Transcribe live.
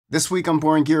This week on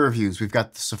Boring Gear Reviews, we've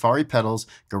got the Safari pedals,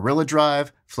 Gorilla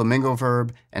Drive, Flamingo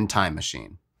Verb, and Time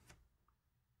Machine.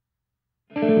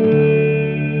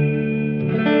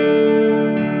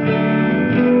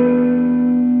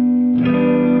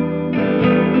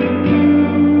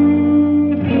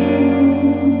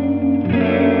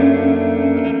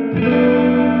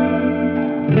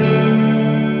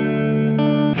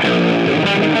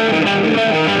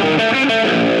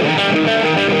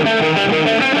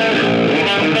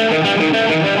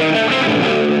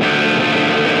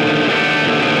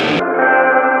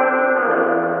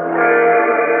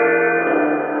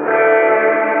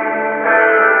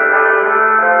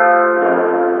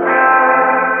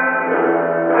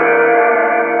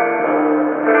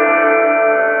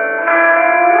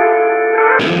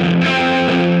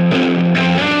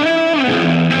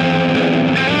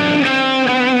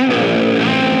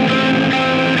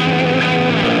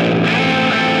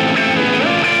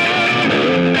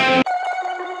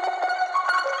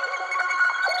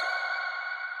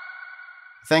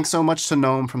 Thanks so much to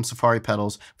Gnome from Safari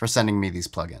Pedals for sending me these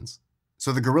plugins.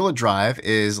 So the Gorilla Drive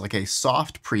is like a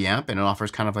soft preamp, and it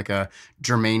offers kind of like a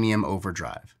Germanium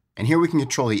overdrive. And here we can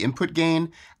control the input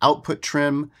gain, output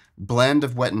trim, blend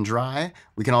of wet and dry.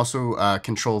 We can also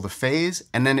control the phase,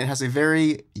 and then it has a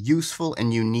very useful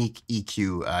and unique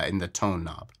EQ in the tone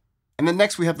knob. And then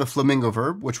next we have the Flamingo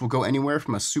Verb, which will go anywhere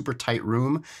from a super tight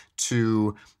room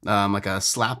to like a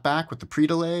slapback with the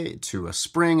pre-delay, to a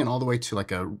spring, and all the way to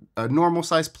like a normal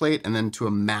size plate, and then to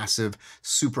a massive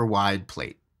super wide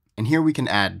plate. And here we can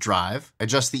add drive,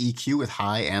 adjust the EQ with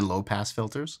high and low pass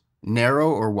filters, narrow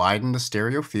or widen the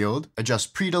stereo field,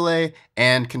 adjust pre-delay,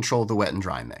 and control the wet and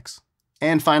dry mix.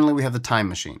 And finally we have the Time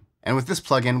Machine. And with this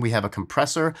plugin we have a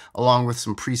compressor along with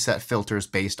some preset filters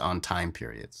based on time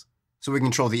periods. So we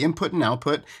control the input and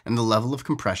output and the level of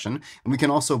compression, and we can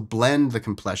also blend the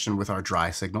compression with our dry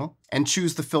signal and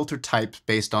choose the filter type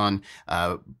based on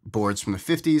boards from the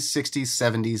 50s, 60s,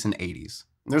 70s, and 80s.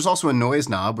 There's also a noise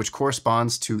knob which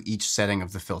corresponds to each setting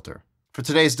of the filter. For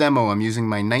today's demo, I'm using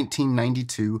my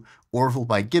 1992 Orville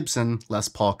by Gibson Les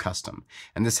Paul Custom,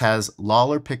 and this has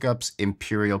Lawler pickups,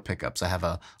 Imperial pickups. I have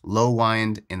a low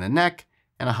wind in the neck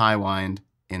and a high wind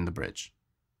in the bridge.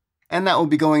 And that will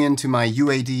be going into my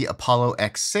UAD Apollo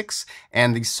X6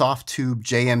 and the Soft-Tube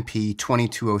JMP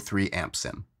 2203 amp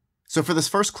sim. So for this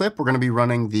first clip, we're going to be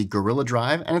running the Gorilla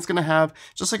Drive, and it's going to have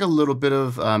just like a little bit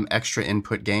of extra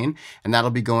input gain, and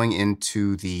that'll be going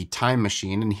into the Time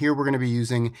Machine. And here we're going to be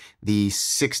using the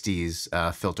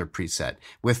 60s filter preset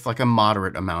with like a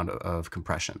moderate amount of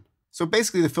compression. So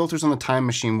basically the filters on the Time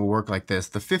Machine will work like this.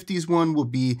 The 50s one will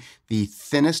be the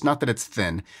thinnest, not that it's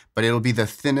thin, but it'll be the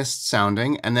thinnest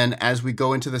sounding. And then as we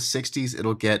go into the 60s,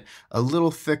 it'll get a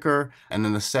little thicker, and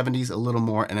then the 70s a little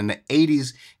more, and then the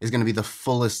 80s is going to be the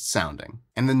fullest sounding.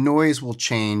 And the noise will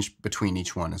change between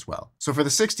each one as well. So for the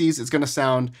 60s, it's going to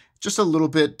sound just a little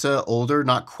bit older,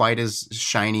 not quite as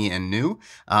shiny and new,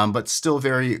 but still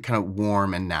very kind of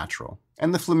warm and natural.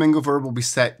 And the Flamingo Verb will be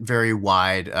set very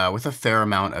wide with a fair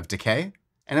amount of decay.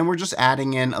 And then we're just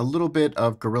adding in a little bit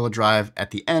of Gorilla Drive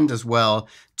at the end as well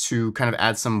to kind of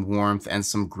add some warmth and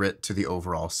some grit to the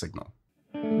overall signal.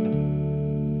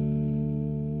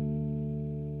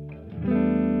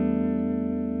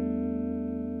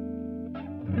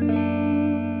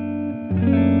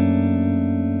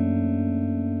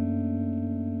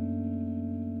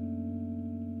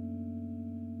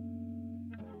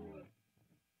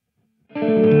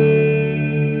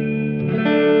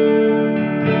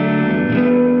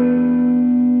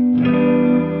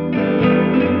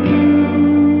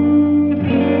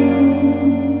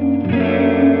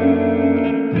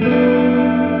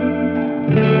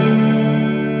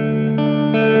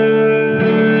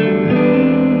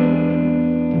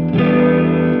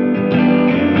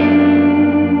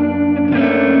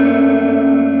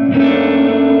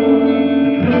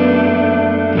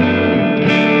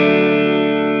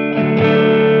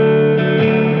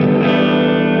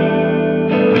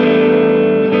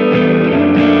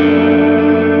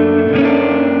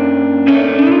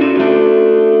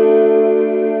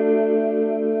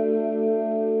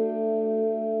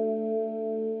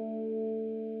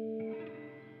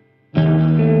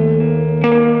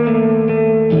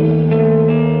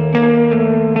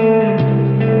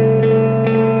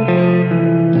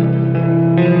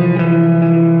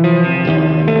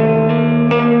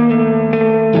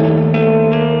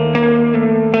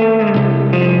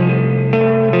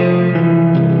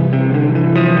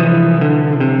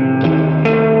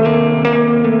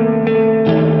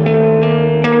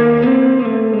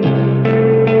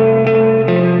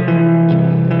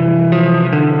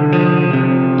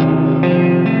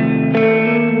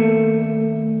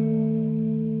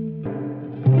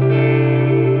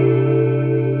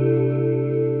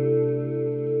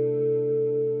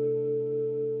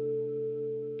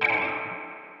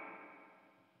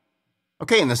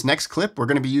 Okay, in this next clip, we're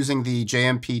going to be using the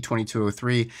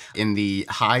JMP2203 in the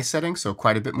high setting, so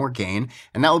quite a bit more gain,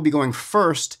 and that will be going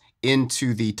first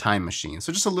into the time machine.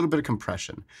 So just a little bit of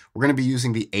compression. We're going to be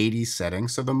using the 80 setting,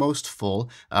 so the most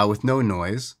full with no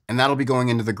noise, and that'll be going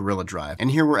into the Gorilla Drive. And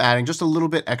here we're adding just a little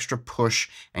bit extra push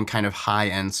and kind of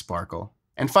high-end sparkle.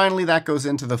 And finally, that goes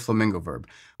into the Flamingo Verb.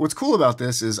 What's cool about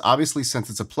this is obviously since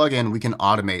it's a plugin, we can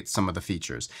automate some of the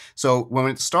features. So when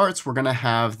it starts, we're gonna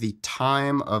have the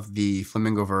time of the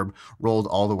Flamingo Verb rolled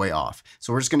all the way off.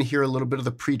 So we're just gonna hear a little bit of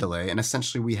the pre-delay, and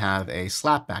essentially we have a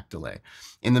slapback delay.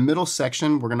 In the middle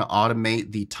section, we're gonna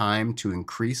automate the time to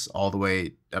increase all the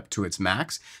way up to its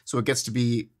max. So it gets to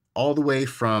be all the way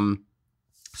from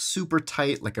super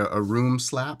tight, like a room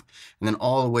slap, and then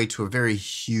all the way to a very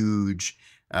huge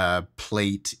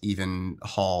plate, even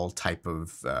hall type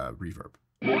of reverb.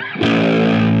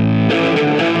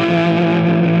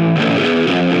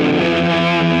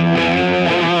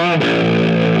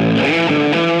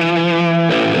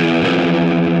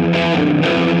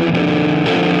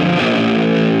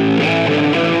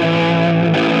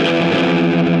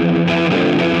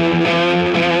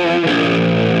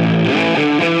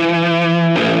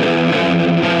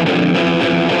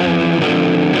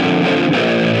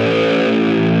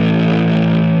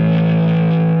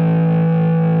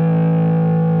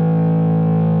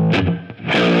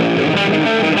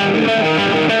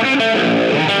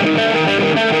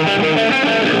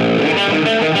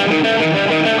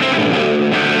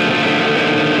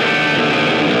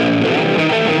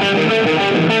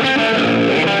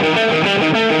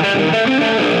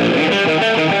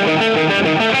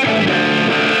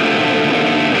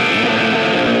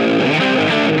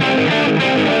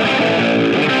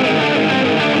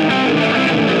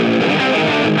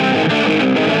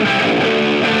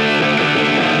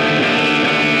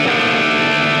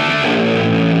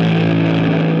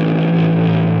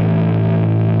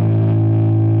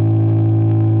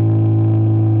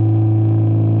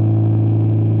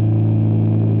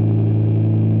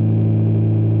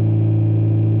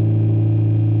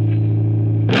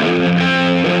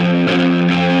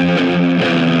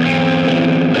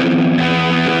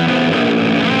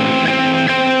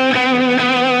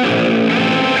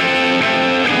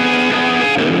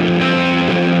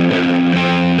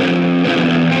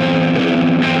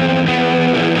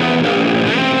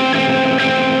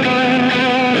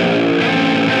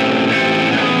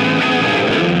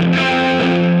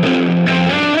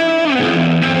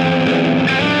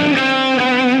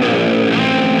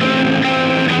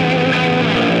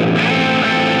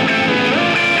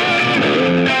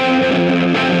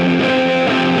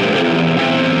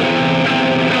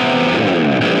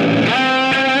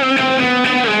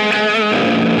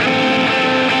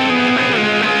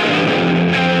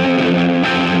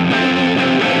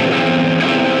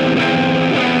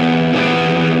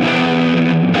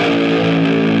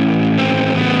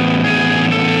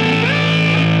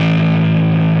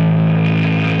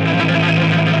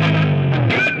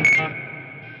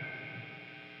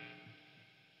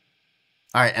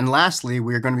 All right, and lastly,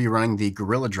 we're going to be running the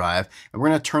Gorilla Drive, and we're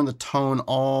going to turn the tone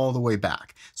all the way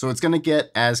back. So it's going to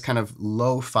get as kind of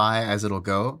lo-fi as it'll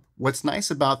go. What's nice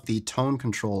about the tone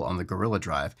control on the Gorilla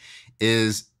Drive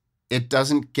is it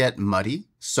doesn't get muddy.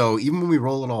 So even when we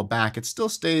roll it all back, it still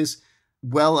stays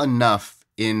well enough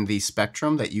in the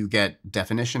spectrum that you get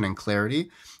definition and clarity.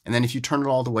 And then if you turn it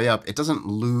all the way up, it doesn't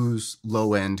lose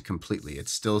low end completely. It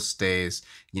still stays,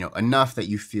 enough that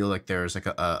you feel like there's like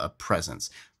a presence.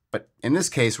 But in this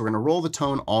case, we're going to roll the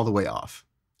tone all the way off,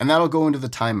 and that'll go into the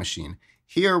time machine.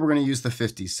 Here, we're going to use the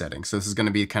 50s setting. So this is going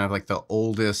to be kind of like the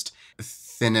oldest,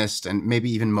 thinnest, and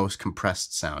maybe even most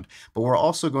compressed sound. But we're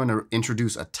also going to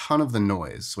introduce a ton of the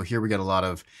noise. So here we get a lot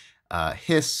of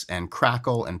hiss and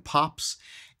crackle and pops,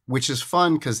 which is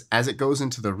fun because as it goes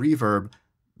into the reverb,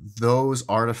 those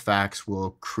artifacts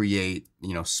will create,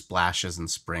 splashes and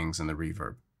springs in the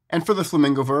reverb. And for the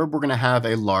Flamingo Verb, we're going to have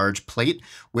a large plate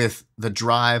with the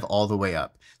drive all the way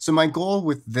up. So my goal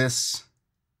with this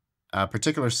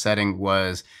particular setting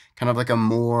was kind of like a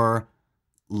more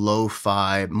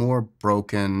lo-fi, more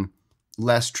broken,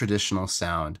 less traditional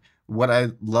sound. What I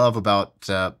love about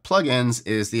plugins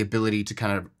is the ability to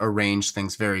kind of arrange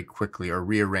things very quickly or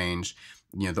rearrange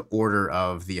the order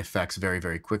of the effects very,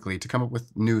 very quickly to come up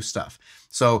with new stuff.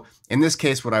 So in this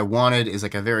case, what I wanted is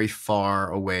like a very far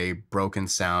away broken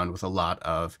sound with a lot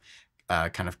of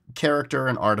kind of character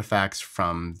and artifacts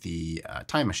from the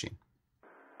time machine.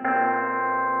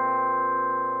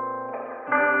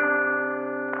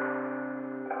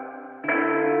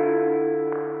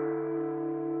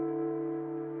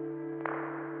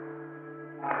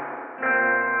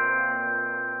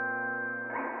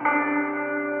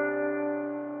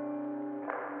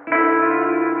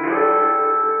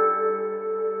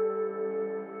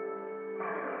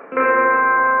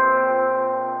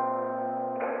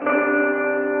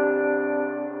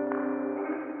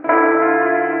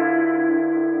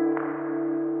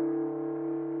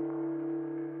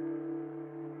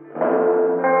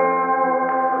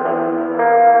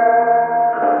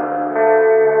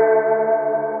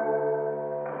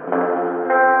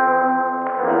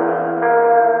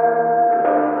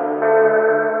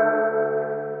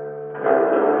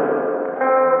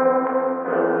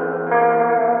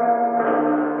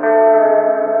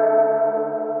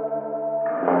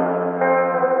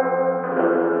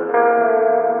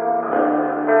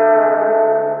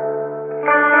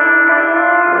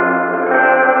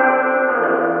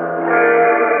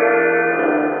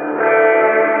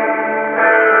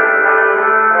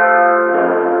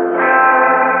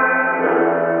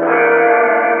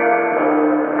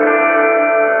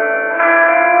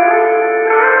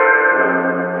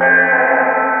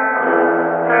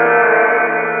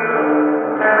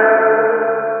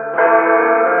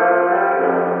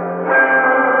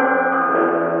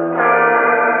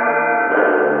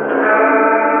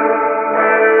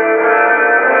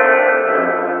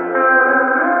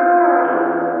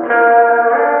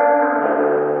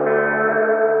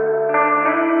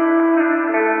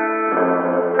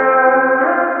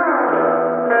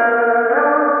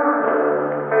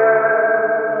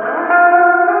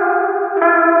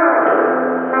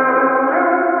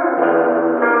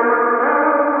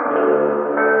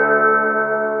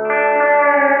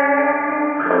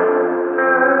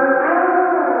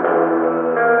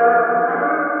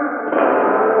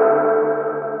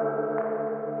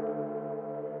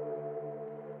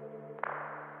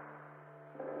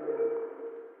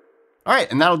 All right,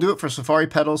 and that'll do it for Safari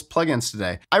Pedals plugins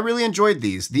today. I really enjoyed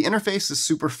these. The interface is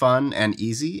super fun and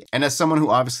easy, and as someone who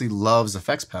obviously loves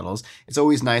effects pedals, it's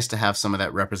always nice to have some of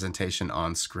that representation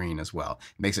on screen as well.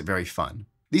 It makes it very fun.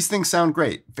 These things sound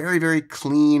great. Very, very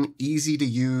clean, easy to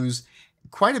use,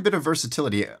 quite a bit of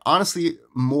versatility. Honestly,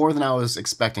 more than I was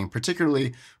expecting,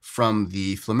 particularly from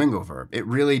the Flamingo Verb. It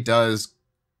really does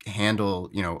handle,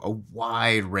 a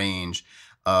wide range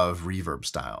of reverb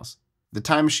styles. The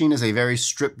Time Machine is a very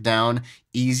stripped down,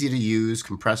 easy to use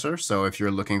compressor. So if you're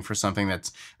looking for something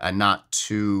that's not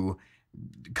too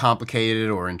complicated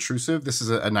or intrusive, this is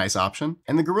a nice option.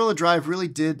 And the Gorilla Drive really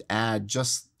did add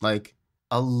just like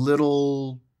a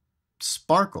little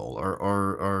sparkle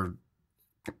or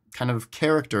kind of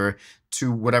character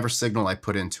to whatever signal I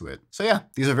put into it. So yeah,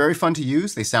 these are very fun to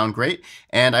use. They sound great.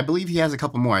 And I believe he has a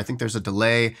couple more. I think there's a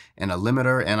delay and a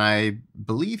limiter, and I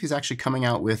believe he's actually coming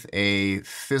out with a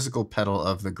physical pedal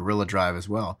of the Gorilla Drive as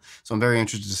well. So I'm very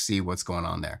interested to see what's going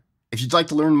on there. If you'd like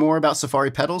to learn more about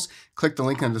Safari pedals, click the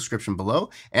link in the description below.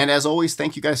 And as always,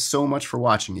 thank you guys so much for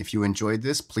watching. If you enjoyed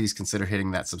this, please consider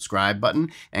hitting that subscribe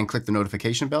button and click the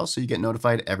notification bell so you get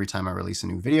notified every time I release a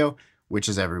new video, which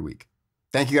is every week.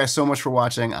 Thank you guys so much for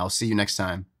watching. I'll see you next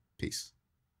time. Peace.